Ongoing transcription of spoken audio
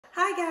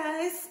Hi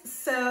guys,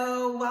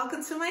 so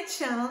welcome to my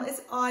channel.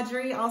 It's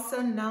Audrey,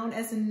 also known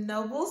as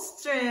Noble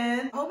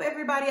Strength. Hope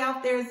everybody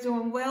out there is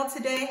doing well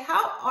today.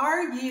 How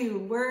are you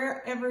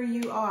wherever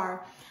you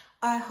are?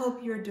 I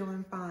hope you're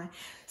doing fine.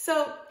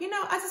 So,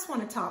 I just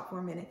want to talk for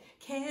a minute.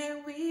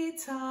 Can we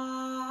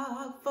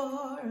talk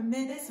for a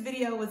minute? This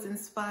video was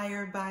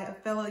inspired by a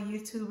fellow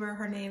YouTuber.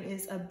 Her name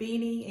is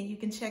Abeni, and you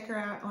can check her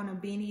out on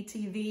Abeni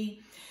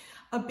TV.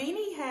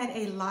 Abeni had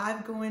a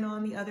live going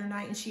on the other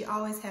night, and she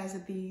always has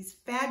these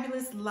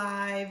fabulous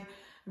live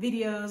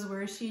videos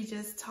where she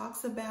just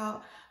talks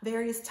about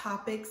various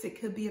topics. It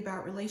could be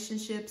about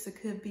relationships,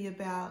 it could be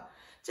about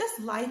just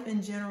life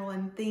in general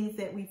and things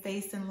that we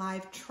face in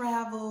life,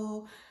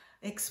 travel,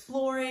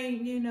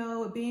 exploring,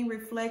 being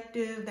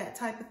reflective, that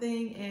type of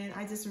thing. And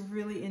I just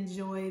really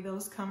enjoy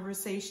those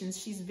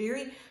conversations. She's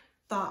very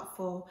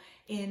thoughtful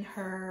in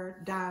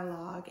her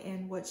dialogue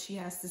and what she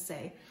has to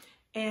say.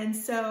 And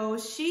so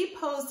she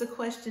posed a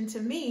question to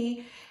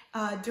me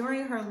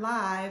during her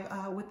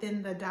live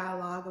within the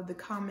dialogue of the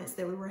comments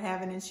that we were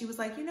having. And she was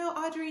like,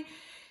 Audrey,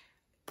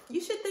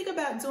 you should think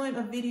about doing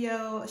a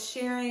video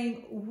sharing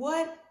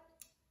what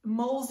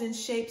molds and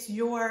shapes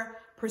your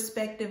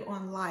perspective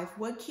on life.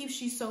 What keeps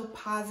you so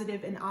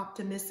positive and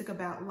optimistic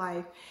about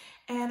life?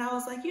 And I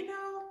was like,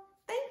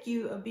 thank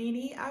you,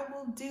 Abeni. I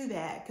will do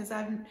that because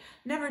I've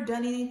never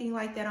done anything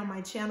like that on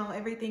my channel.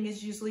 Everything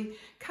is usually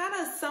kind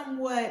of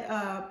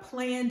somewhat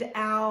planned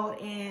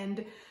out,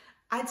 and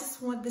I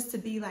just want this to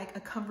be like a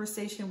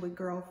conversation with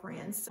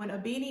girlfriends. When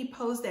Abeni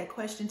posed that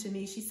question to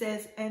me, she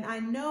says, and I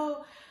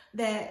know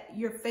that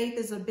your faith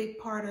is a big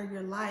part of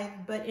your life,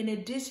 but in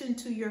addition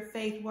to your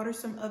faith, what are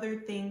some other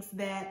things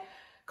that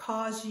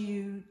cause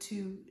you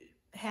to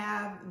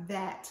have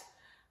that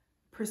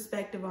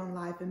perspective on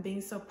life and being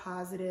so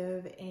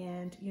positive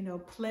and,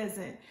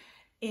 pleasant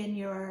in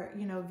your,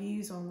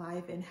 views on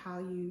life and how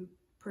you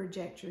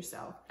project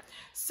yourself?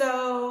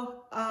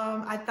 So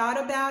I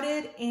thought about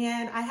it,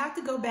 and I have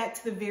to go back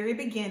to the very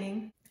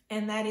beginning,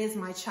 and that is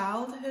my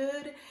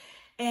childhood.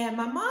 And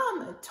my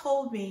mom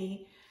told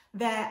me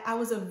that I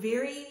was a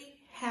very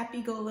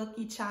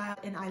happy-go-lucky child,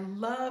 and I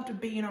loved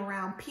being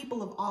around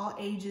people of all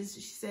ages.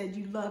 She said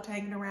you loved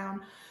hanging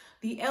around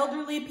the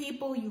elderly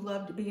people, you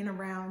loved being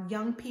around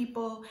young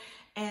people,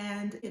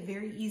 and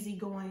very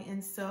easygoing.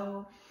 And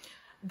so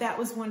that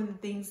was one of the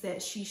things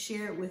that she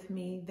shared with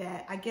me,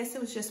 that I guess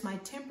it was just my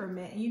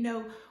temperament.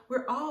 And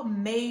we're all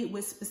made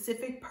with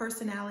specific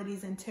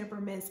personalities and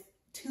temperaments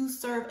to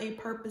serve a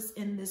purpose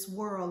in this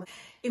world.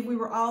 If we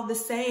were all the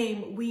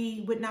same,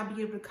 we would not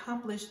be able to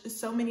accomplish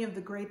so many of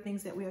the great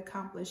things that we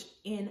accomplish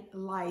in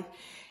life.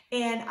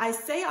 And I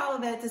say all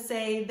of that to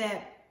say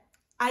that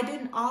I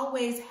didn't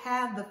always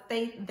have the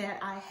faith that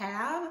I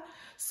have.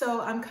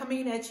 So I'm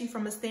coming at you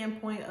from a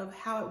standpoint of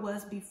how it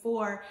was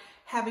before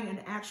having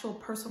an actual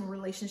personal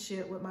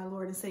relationship with my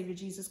Lord and Savior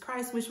Jesus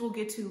Christ, which we'll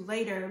get to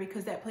later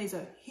because that plays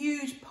a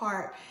huge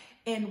part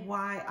in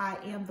why I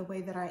am the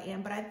way that I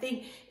am. But I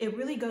think it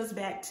really goes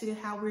back to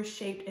how we're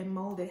shaped and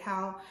molded,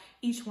 how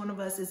each one of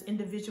us is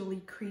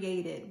individually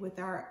created with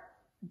our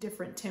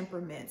different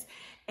temperaments.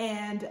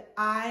 And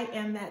I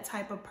am that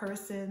type of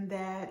person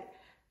that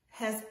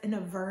has an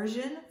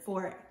aversion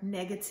for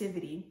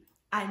negativity.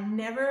 I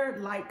never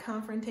liked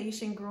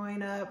confrontation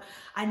growing up.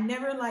 I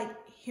never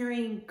liked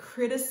hearing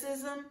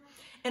criticism.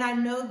 And I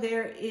know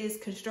there is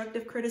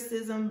constructive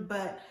criticism,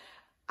 but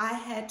I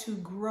had to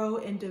grow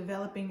in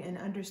developing and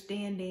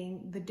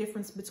understanding the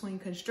difference between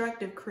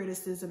constructive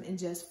criticism and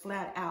just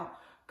flat out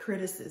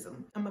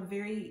criticism. I'm a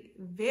very,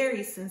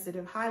 very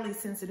sensitive, highly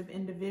sensitive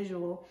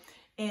individual.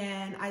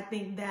 And I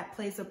think that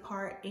plays a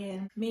part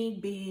in me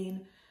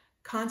being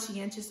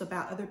conscientious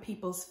about other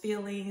people's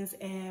feelings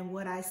and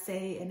what I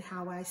say and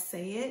how I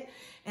say it.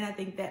 And I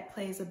think that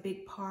plays a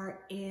big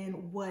part in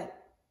what,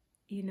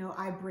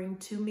 I bring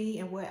to me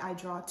and what I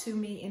draw to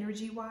me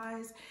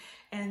energy-wise.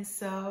 And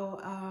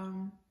so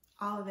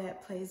all of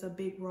that plays a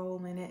big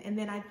role in it. And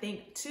then I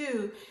think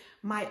too,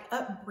 my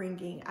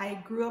upbringing.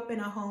 I grew up in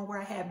a home where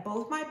I had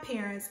both my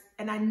parents,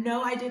 and I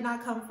know I did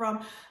not come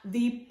from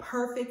the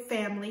perfect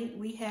family.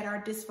 We had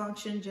our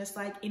dysfunction just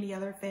like any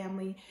other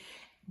family.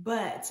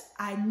 But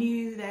I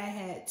knew that I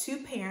had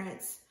two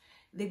parents.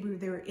 They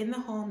were in the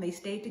home, they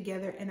stayed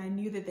together, and I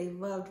knew that they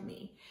loved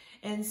me.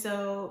 And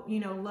so,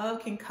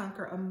 love can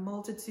conquer a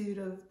multitude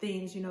of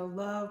things.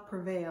 Love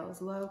prevails,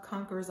 love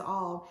conquers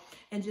all.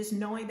 And just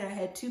knowing that I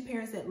had two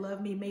parents that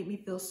loved me made me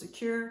feel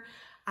secure.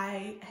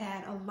 I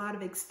had a lot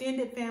of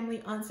extended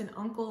family, aunts and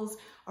uncles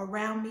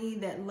around me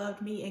that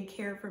loved me and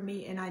cared for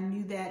me. And I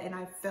knew that and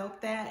I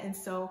felt that. And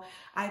so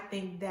I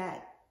think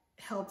that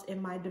helped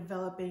in my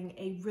developing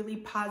a really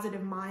positive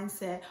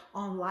mindset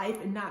on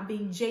life and not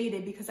being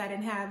jaded, because I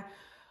didn't have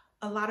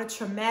a lot of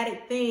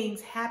traumatic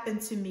things happen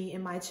to me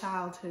in my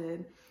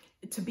childhood.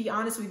 To be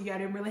honest with you, I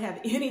didn't really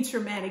have any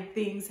traumatic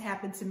things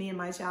happen to me in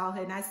my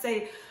childhood. And I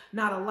say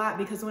not a lot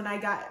because when I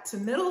got to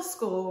middle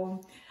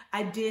school,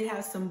 I did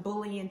have some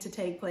bullying to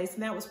take place,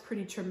 and that was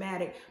pretty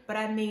traumatic. But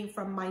I mean,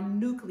 from my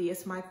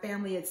nucleus, my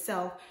family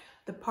itself,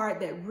 the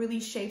part that really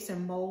shapes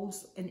and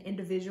molds an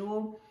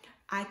individual,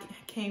 I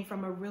came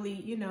from a really,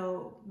 you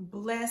know,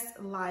 blessed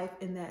life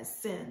in that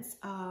sense.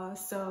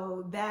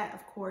 So that,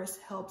 of course,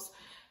 helps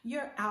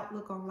your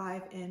outlook on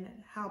life and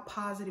how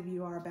positive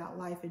you are about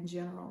life in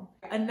general.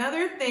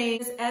 Another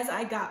thing is, as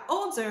I got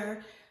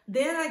older,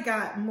 then I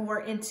got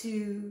more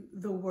into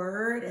the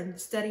Word and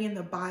studying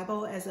the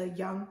Bible as a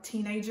young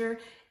teenager.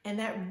 And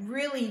that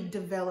really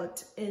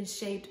developed and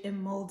shaped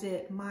and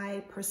molded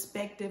my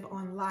perspective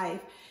on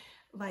life.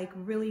 Like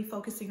really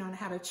focusing on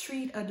how to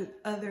treat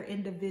other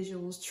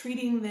individuals,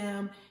 treating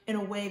them in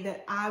a way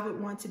that I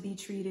would want to be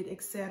treated,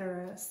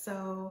 etc.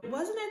 So it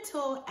wasn't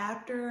until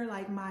after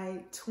like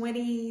my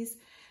 20s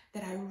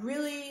that I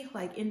really,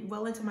 like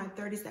well into my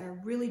 30s, that I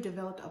really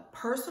developed a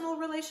personal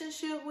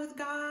relationship with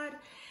God.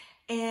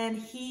 And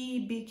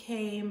he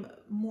became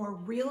more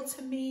real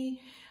to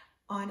me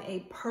on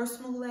a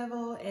personal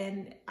level.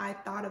 And I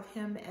thought of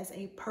him as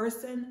a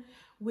person,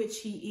 which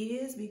he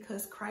is,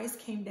 because Christ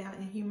came down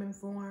in human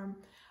form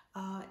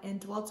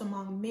and dwelt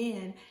among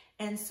men.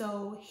 And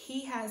so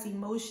he has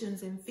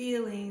emotions and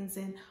feelings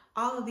and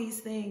all of these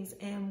things.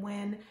 And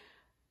when,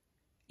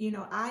 you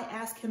know, I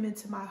asked him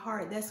into my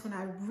heart, that's when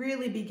I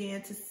really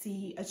began to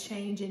see a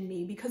change in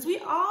me, because we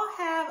all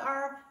have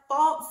our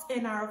faults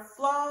and our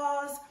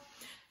flaws,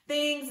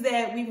 things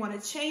that we want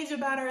to change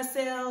about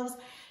ourselves.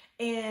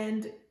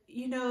 And,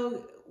 you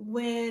know,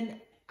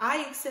 when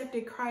I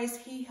accepted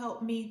Christ, he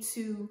helped me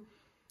to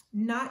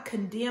not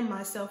condemn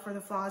myself for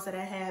the flaws that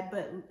I had,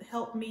 but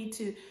help me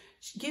to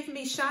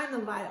shine the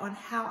light on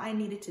how I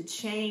needed to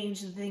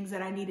change the things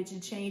that I needed to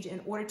change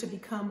in order to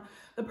become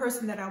the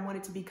person that I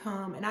wanted to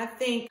become. And I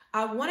think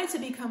I wanted to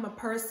become a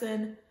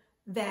person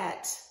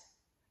that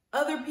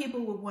other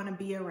people would want to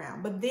be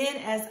around. But then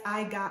as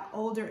I got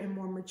older and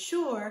more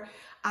mature,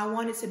 I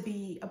wanted to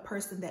be a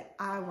person that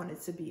I wanted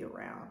to be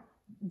around.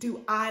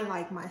 Do I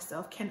like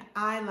myself? Can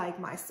I like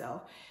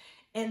myself?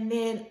 And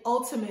then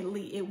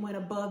ultimately it went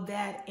above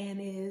that and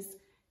is,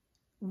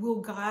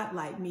 will God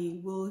like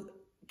me?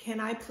 Can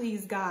I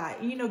please God?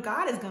 You know,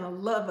 God is going to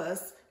love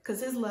us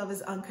because his love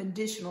is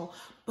unconditional,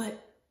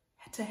 but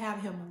to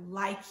have him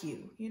like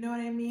you, you know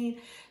what I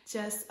mean?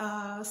 Just,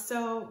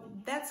 so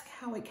that's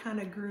how it kind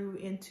of grew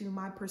into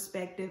my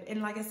perspective.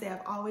 And like I said,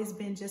 I've always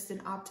been just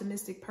an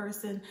optimistic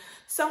person,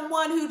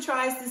 someone who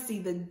tries to see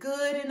the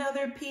good in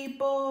other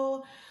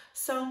people,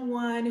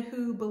 someone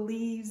who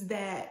believes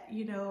that,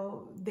 you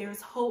know,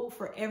 there's hope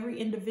for every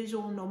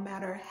individual, no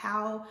matter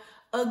how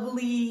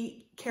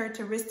ugly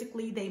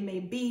characteristically they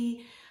may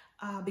be,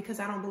 because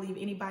I don't believe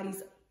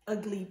anybody's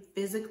ugly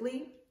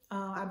physically.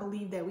 I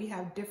believe that we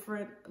have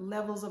different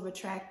levels of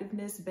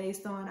attractiveness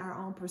based on our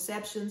own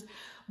perceptions,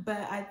 but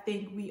I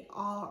think we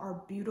all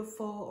are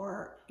beautiful,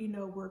 or, you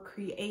know, we're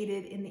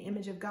created in the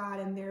image of God,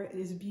 and there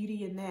is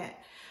beauty in that.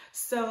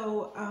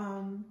 So,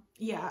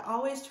 yeah, I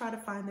always try to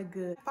find the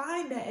good.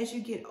 Find that as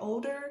you get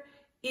older,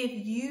 if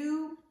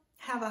you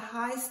have a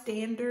high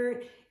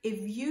standard, if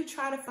you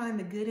try to find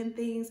the good in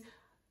things,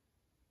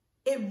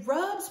 it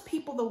rubs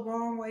people the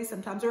wrong way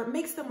sometimes, or it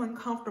makes them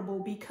uncomfortable,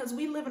 because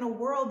we live in a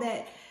world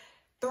that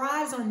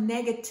thrives on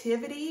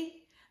negativity,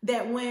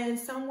 that when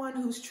someone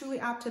who's truly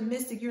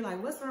optimistic, you're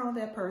like, what's wrong with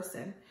that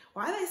person?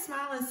 Why are they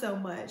smiling so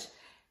much?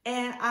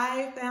 And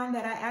I found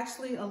that I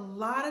actually a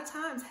lot of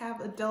times have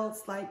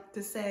adults like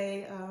to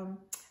say,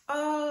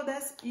 oh,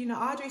 that's, you know,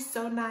 Audrey's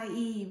so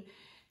naive.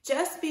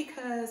 Just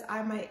because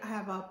I might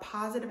have a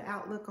positive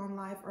outlook on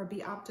life or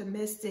be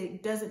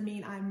optimistic doesn't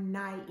mean I'm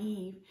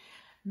naive.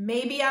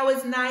 Maybe I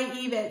was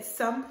naive at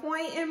some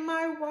point in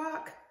my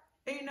walk,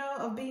 you know,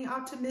 of being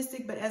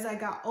optimistic, but as I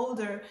got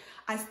older,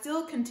 I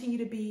still continue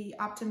to be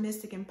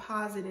optimistic and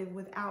positive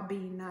without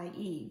being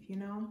naive, you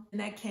know,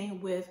 and that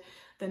came with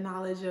the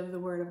knowledge of the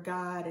Word of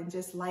God and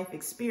just life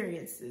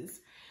experiences.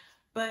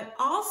 But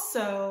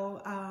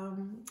also,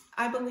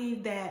 I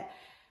believe that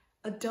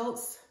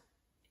adults,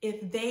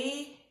 if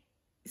they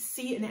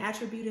see an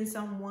attribute in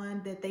someone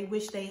that they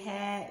wish they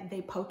had,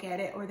 they poke at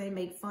it or they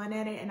make fun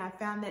at it. And I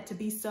found that to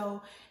be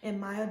so in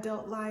my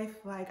adult life.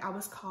 Like, I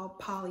was called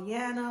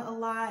Pollyanna a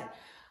lot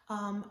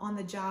on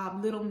the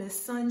job, Little Miss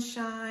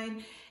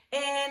Sunshine.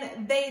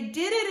 And they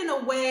did it in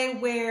a way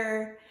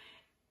where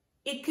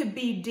it could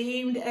be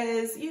deemed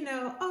as, you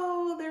know,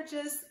 oh, they're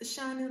just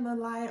shining the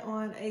light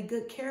on a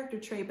good character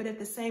trait. But at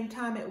the same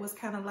time, it was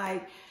kind of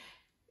like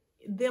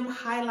them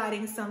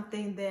highlighting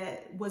something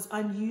that was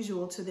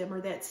unusual to them,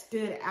 or that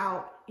stood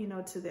out, you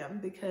know, to them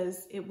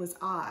because it was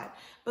odd.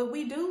 But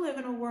we do live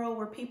in a world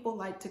where people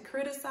like to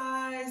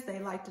criticize. They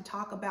like to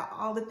talk about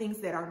all the things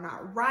that are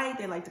not right.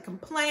 They like to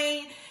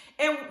complain.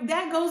 And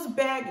that goes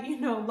back, you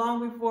know,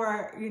 long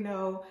before, you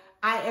know,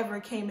 I ever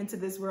came into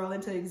this world,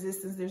 into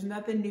existence. There's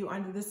nothing new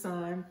under the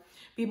sun.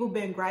 People have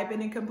been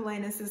griping and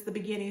complaining since the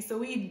beginning. So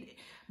we,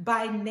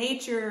 by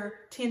nature,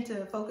 tend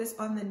to focus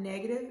on the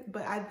negative.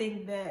 But I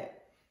think that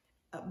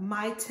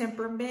my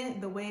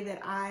temperament, the way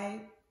that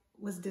I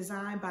was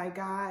designed by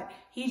God,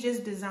 he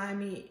just designed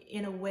me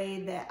in a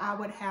way that I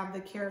would have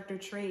the character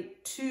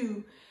trait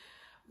to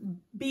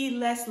be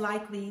less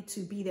likely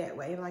to be that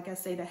way. Like I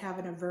say, to have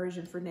an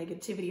aversion for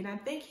negativity. And I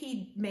think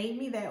he made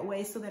me that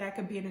way so that I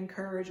could be an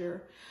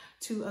encourager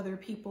to other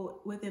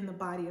people within the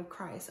body of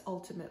Christ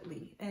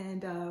ultimately.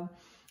 And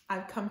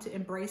I've come to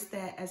embrace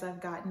that as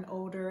I've gotten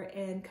older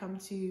and come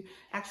to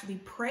actually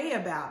pray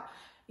about,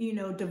 you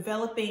know,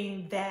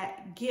 developing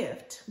that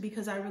gift,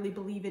 because I really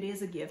believe it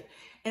is a gift.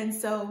 And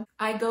so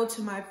I go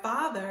to my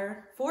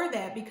father for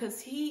that because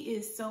he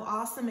is so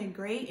awesome and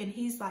great. And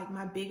he's like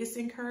my biggest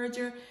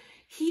encourager.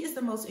 He is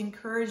the most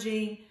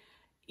encouraging,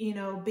 you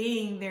know,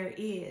 being there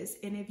is.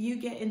 And if you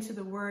get into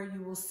the word,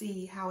 you will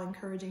see how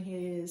encouraging he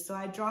is. So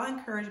I draw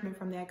encouragement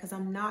from that because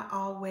I'm not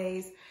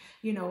always,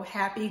 you know,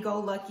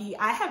 happy-go-lucky.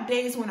 I have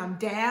days when I'm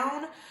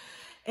down,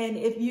 and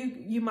if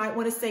you might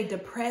want to say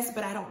depressed,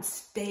 but I don't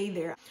stay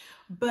there.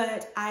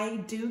 But I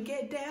do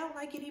get down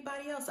like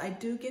anybody else. I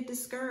do get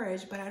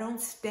discouraged, but I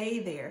don't stay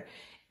there.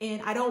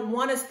 And I don't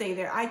want to stay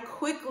there. I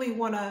quickly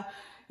want to,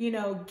 you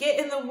know, get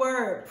in the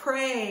word,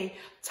 pray,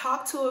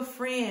 talk to a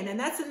friend. And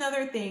that's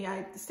another thing.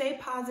 I stay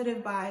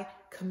positive by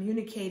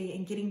communicating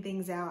and getting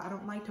things out. I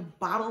don't like to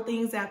bottle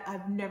things out.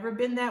 I've never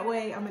been that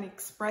way. I'm an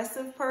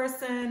expressive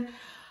person.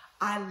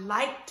 I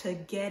like to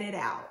get it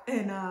out.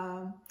 And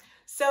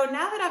so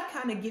now that I've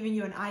kind of given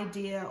you an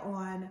idea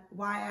on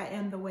why I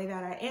am the way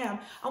that I am,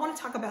 I want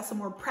to talk about some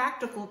more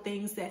practical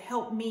things that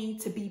help me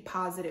to be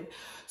positive.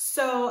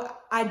 So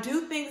I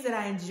do things that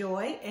I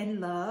enjoy and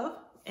love.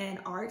 And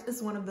art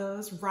is one of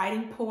those.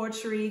 Writing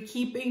poetry,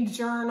 keeping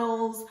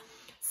journals,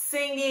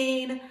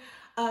 singing,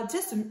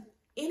 just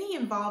any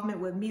involvement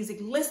with music,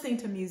 listening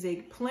to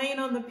music, playing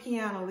on the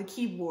piano, the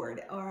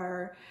keyboard,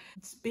 or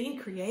just being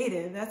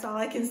creative. That's all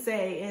I can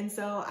say. And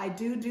so I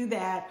do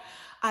that.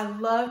 I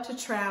love to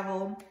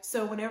travel.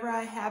 So whenever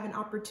I have an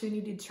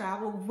opportunity to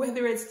travel,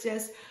 whether it's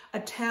just a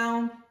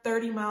town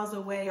 30 miles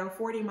away or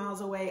 40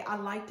 miles away, I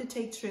like to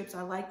take trips.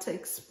 I like to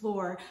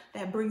explore.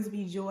 That brings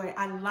me joy.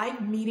 I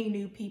like meeting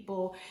new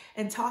people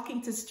and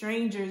talking to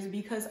strangers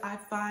because I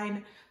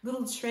find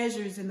little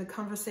treasures in the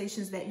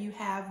conversations that you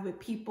have with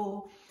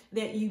people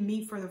that you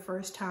meet for the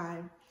first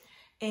time.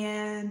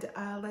 And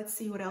let's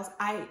see what else.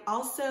 I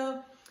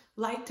also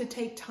like to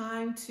take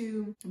time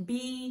to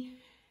be,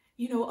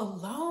 you know,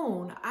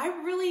 alone. I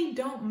really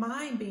don't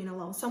mind being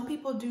alone. Some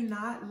people do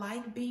not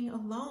like being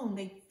alone.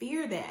 They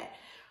fear that,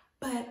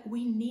 but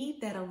we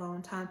need that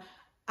alone time.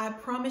 I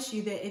promise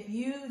you that if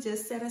you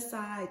just set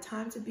aside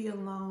time to be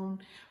alone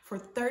for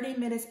 30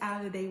 minutes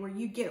out of the day where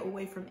you get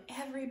away from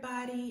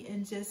everybody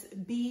and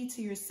just be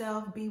to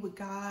yourself, be with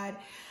God,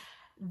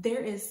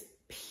 there is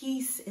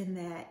peace in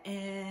that.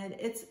 And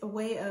it's a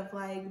way of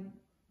like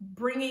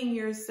bringing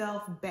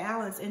yourself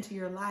balance into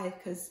your life,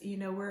 because, you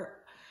know, we're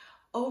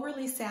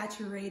overly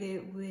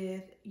saturated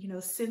with, you know,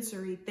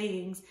 sensory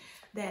things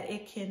that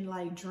it can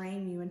like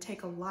drain you and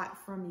take a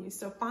lot from you.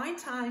 So find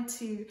time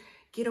to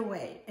get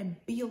away and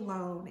be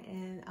alone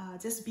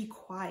and just be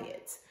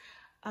quiet.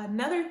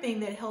 Another thing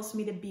that helps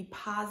me to be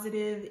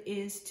positive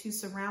is to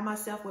surround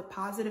myself with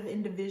positive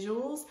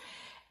individuals,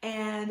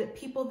 and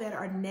people that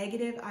are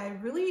negative, I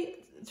really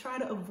try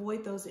to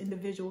avoid those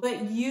individuals.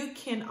 But you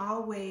can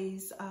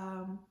always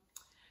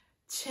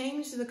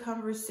change the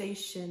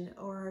conversation,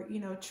 or, you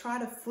know, try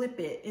to flip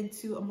it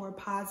into a more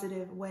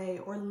positive way,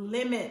 or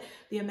limit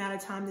the amount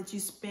of time that you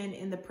spend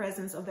in the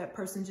presence of that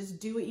person. Just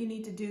do what you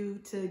need to do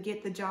to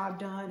get the job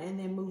done and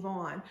then move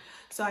on.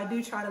 So I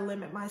do try to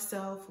limit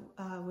myself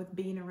with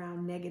being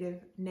around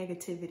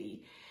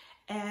negativity.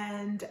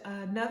 And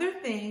another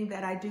thing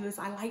that I do is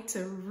I like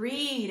to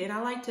read, and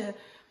I like to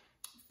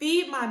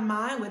feed my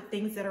mind with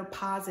things that are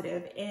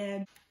positive.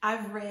 And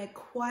I've read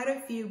quite a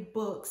few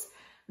books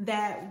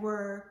that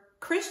were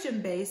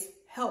Christian-based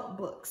help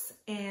books.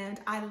 And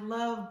I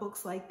love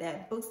books like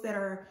that, books that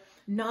are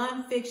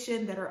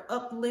nonfiction, that are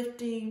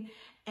uplifting,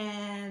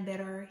 and that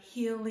are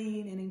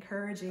healing and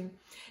encouraging.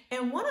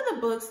 And one of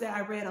the books that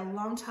I read a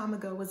long time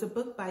ago was a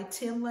book by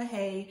Tim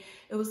LaHaye.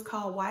 It was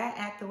called Why I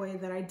Act the Way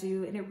That I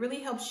Do. And it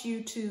really helps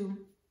you to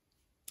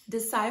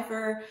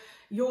decipher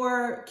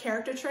your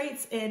character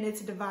traits, and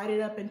it's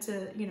divided up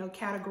into, you know,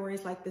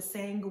 categories like the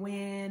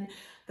sanguine,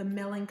 the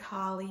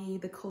melancholy,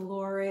 the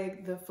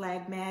choleric, the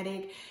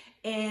phlegmatic,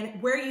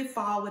 and where you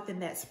fall within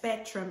that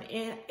spectrum.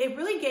 And it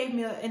really gave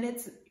me and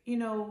it's, you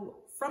know,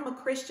 from a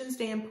Christian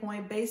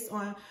standpoint, based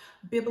on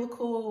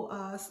biblical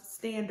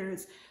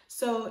standards.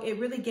 So it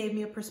really gave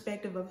me a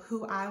perspective of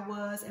who I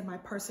was and my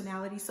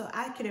personality. So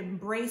I could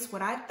embrace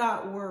what I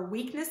thought were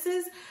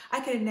weaknesses.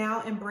 I could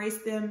now embrace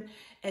them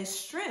as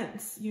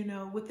strengths, you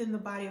know, within the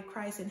body of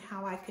Christ, and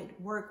how I could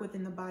work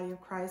within the body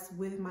of Christ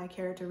with my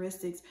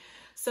characteristics.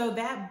 So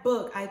that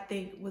book, I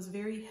think, was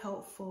very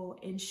helpful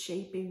in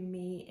shaping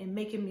me and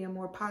making me a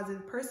more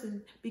positive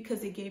person,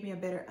 because it gave me a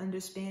better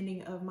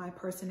understanding of my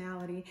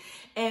personality.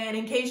 And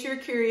in case you're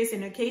curious,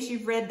 and in case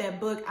you've read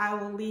that book, I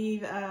will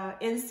leave an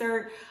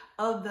insert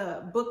of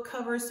the book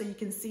cover so you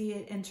can see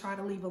it, and try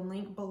to leave a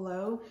link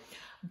below.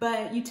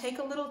 But you take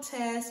a little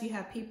test. You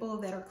have people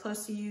that are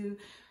close to you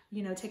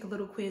you know, take a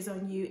little quiz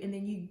on you, and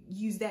then you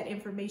use that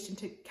information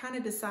to kind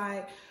of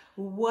decide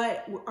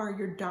what are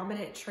your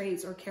dominant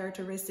traits or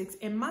characteristics.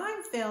 And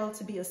mine fell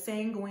to be a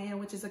sanguine,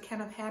 which is a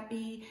kind of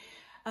happy,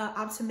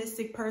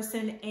 optimistic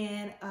person,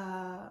 and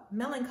a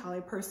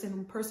melancholy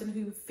person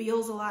who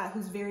feels a lot,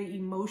 who's very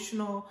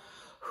emotional,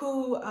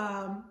 who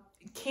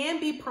can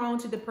be prone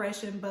to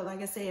depression, but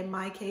like I say, in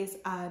my case,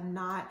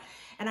 not.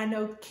 And I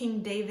know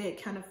King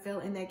David kind of fell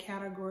in that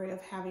category of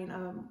having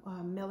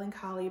a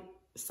melancholy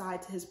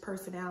side to his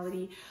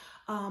personality.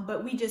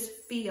 But we just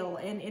feel,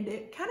 and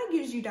it kind of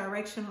gives you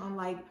direction on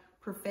like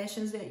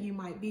professions that you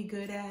might be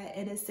good at.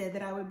 And it said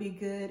that I would be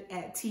good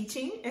at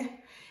teaching,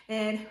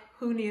 and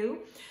who knew?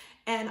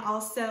 And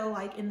also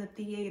like in the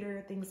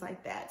theater, things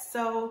like that.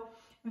 So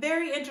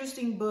very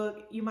interesting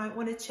book. You might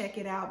want to check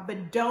it out,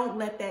 but don't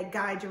let that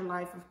guide your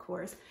life, of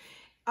course.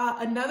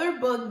 Another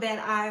book that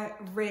I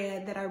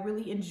read that I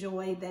really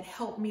enjoyed, that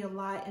helped me a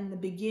lot in the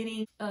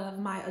beginning of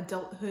my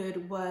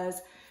adulthood,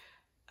 was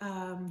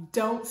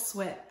Don't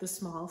Sweat the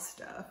Small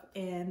Stuff.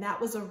 And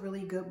that was a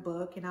really good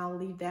book. And I'll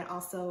leave that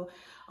also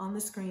on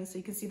the screen so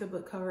you can see the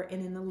book cover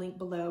and in the link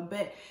below.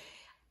 But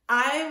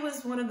I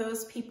was one of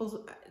those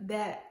people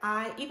that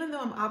even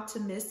though I'm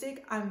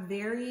optimistic, I'm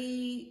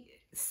very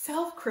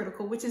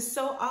self-critical, which is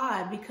so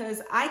odd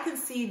because I can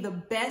see the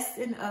best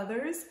in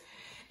others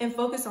and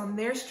focus on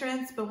their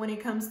strengths. But when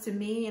it comes to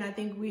me, and I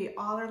think we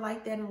all are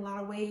like that in a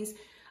lot of ways,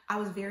 I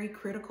was very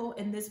critical,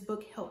 and this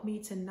book helped me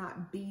to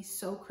not be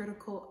so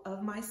critical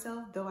of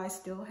myself, though I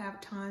still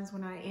have times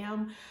when I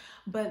am.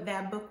 But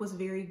that book was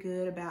very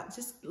good about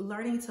just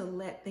learning to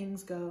let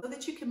things go so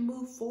that you can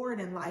move forward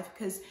in life,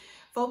 because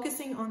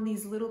focusing on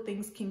these little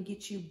things can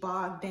get you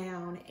bogged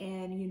down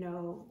and, you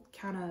know,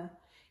 kind of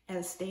at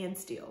a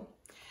standstill.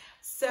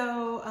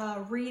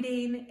 So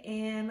reading,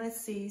 and let's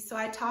see. So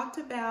I talked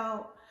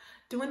about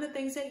doing the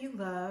things that you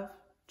love,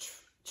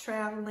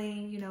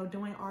 traveling, you know,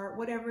 doing art,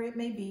 whatever it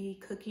may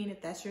be, cooking,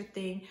 if that's your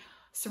thing,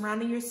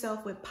 surrounding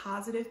yourself with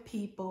positive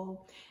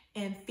people,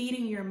 and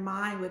feeding your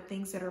mind with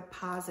things that are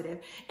positive.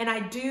 And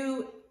I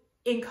do,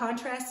 in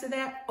contrast to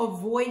that,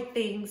 avoid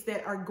things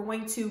that are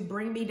going to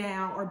bring me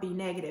down or be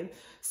negative.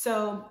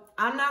 So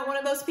I'm not one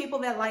of those people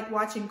that like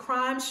watching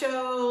crime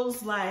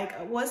shows,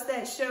 like what's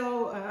that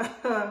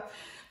show?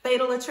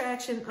 Fatal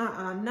Attraction.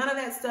 None of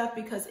that stuff,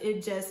 because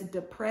it just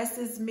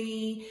depresses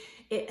me.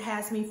 It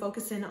has me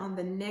focusing on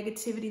the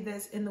negativity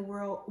that's in the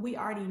world. We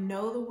already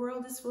know the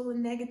world is full of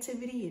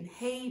negativity and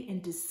hate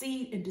and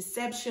deceit and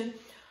deception.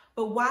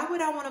 But why would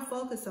I want to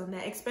focus on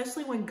that?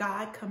 Especially when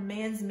God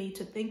commands me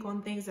to think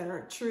on things that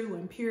are true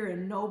and pure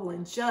and noble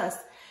and just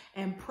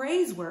and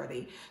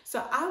praiseworthy.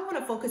 So I want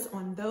to focus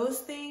on those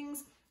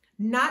things,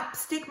 not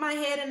stick my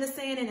head in the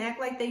sand and act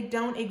like they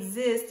don't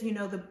exist, you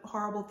know, the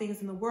horrible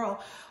things in the world,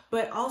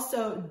 but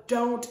also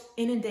don't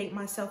inundate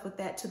myself with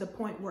that to the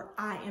point where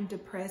I am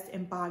depressed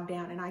and bogged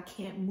down and I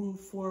can't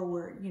move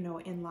forward, you know,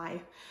 in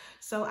life.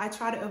 So I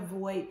try to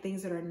avoid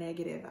things that are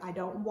negative. I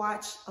don't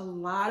watch a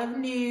lot of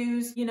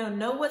news, you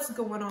know what's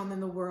going on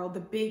in the world, the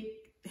big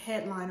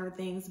headliner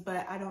things,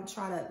 but I don't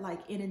try to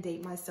like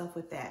inundate myself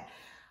with that.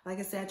 Like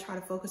I said, I try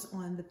to focus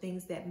on the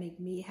things that make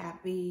me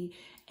happy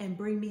and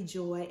bring me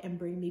joy and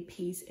bring me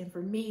peace. And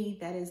for me,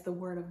 that is the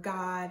Word of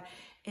God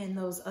and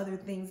those other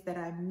things that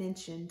I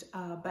mentioned.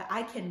 But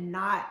I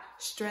cannot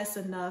stress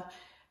enough,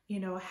 you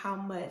know, how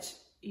much,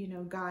 you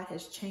know, God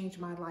has changed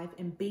my life,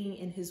 and being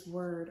in His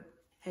Word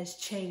has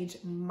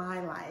changed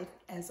my life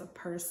as a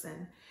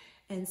person.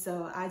 And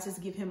so I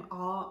just give Him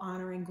all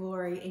honor and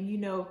glory. And, you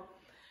know,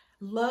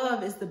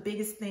 love is the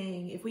biggest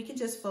thing. If we can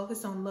just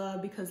focus on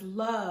love, because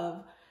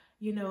love,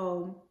 you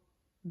know,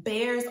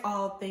 bears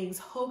all things,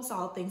 hopes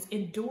all things,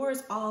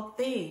 endures all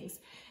things.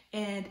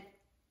 And,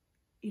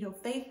 you know,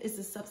 faith is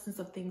the substance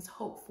of things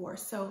hoped for.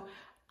 So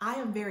I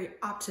am very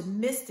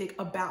optimistic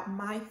about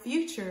my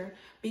future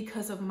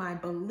because of my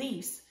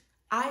beliefs.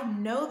 I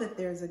know that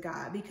there's a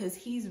God because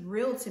He's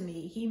real to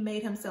me. He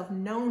made Himself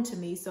known to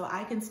me, so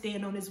I can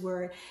stand on His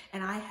word,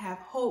 and I have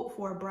hope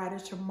for a brighter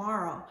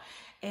tomorrow.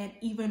 And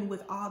even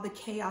with all the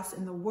chaos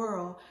in the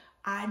world,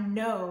 I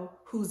know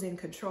who's in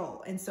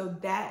control. And so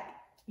that,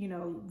 you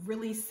know,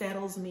 really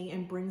settles me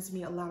and brings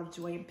me a lot of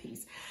joy and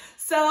peace.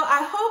 So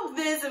I hope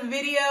this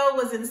video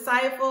was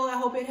insightful. I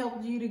hope it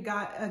helped you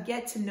to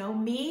get to know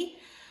me,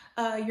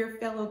 your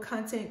fellow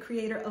content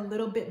creator, a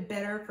little bit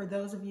better, for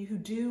those of you who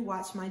do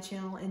watch my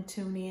channel and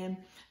tune in.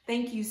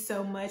 Thank you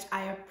so much.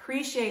 I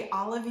appreciate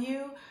all of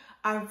you.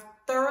 I've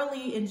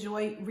thoroughly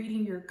enjoyed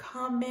reading your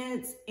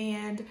comments,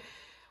 and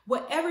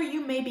whatever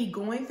you may be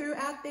going through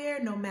out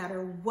there, no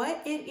matter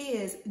what it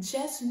is,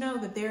 just know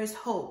that there is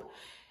hope.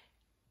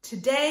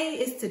 Today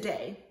is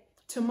today.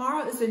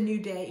 Tomorrow is a new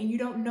day, and you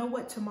don't know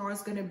what tomorrow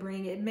is going to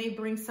bring. It may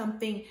bring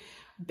something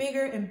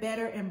bigger and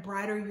better and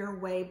brighter your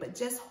way, but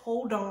just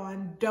hold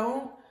on.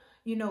 Don't,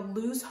 you know,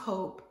 lose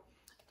hope.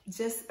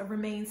 Just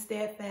remain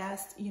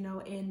steadfast, you know,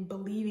 in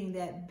believing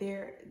that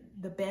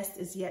the best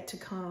is yet to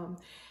come.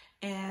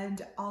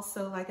 And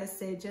also, like I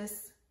said,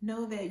 just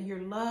know that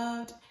you're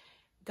loved.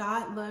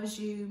 God loves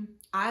you.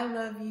 I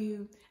love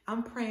you.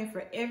 I'm praying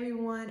for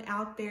everyone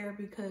out there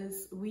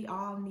because we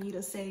all need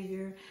a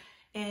Savior.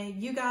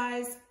 And you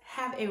guys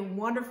have a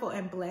wonderful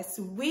and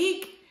blessed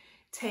week.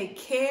 Take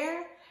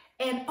care.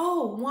 And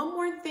oh, one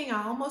more thing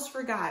I almost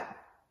forgot.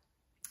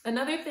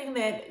 Another thing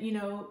that,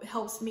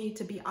 helps me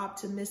to be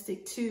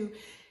optimistic too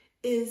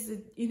is,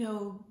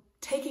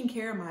 taking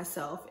care of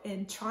myself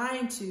and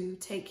trying to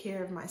take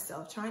care of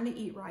myself, trying to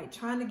eat right,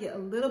 trying to get a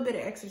little bit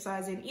of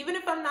exercise in, even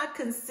if I'm not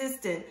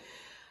consistent,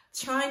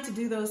 trying to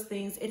do those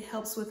things. It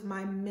helps with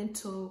my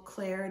mental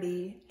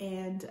clarity.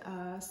 And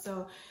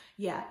so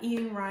yeah,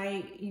 eating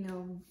right,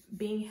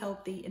 being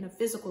healthy in a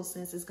physical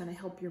sense is going to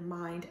help your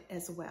mind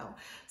as well.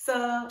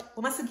 So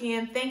once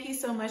again, thank you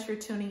so much for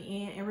tuning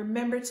in. And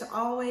remember to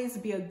always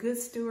be a good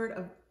steward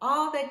of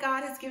all that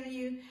God has given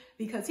you,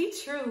 because he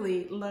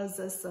truly loves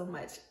us so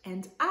much.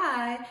 And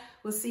I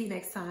will see you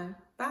next time.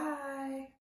 Bye.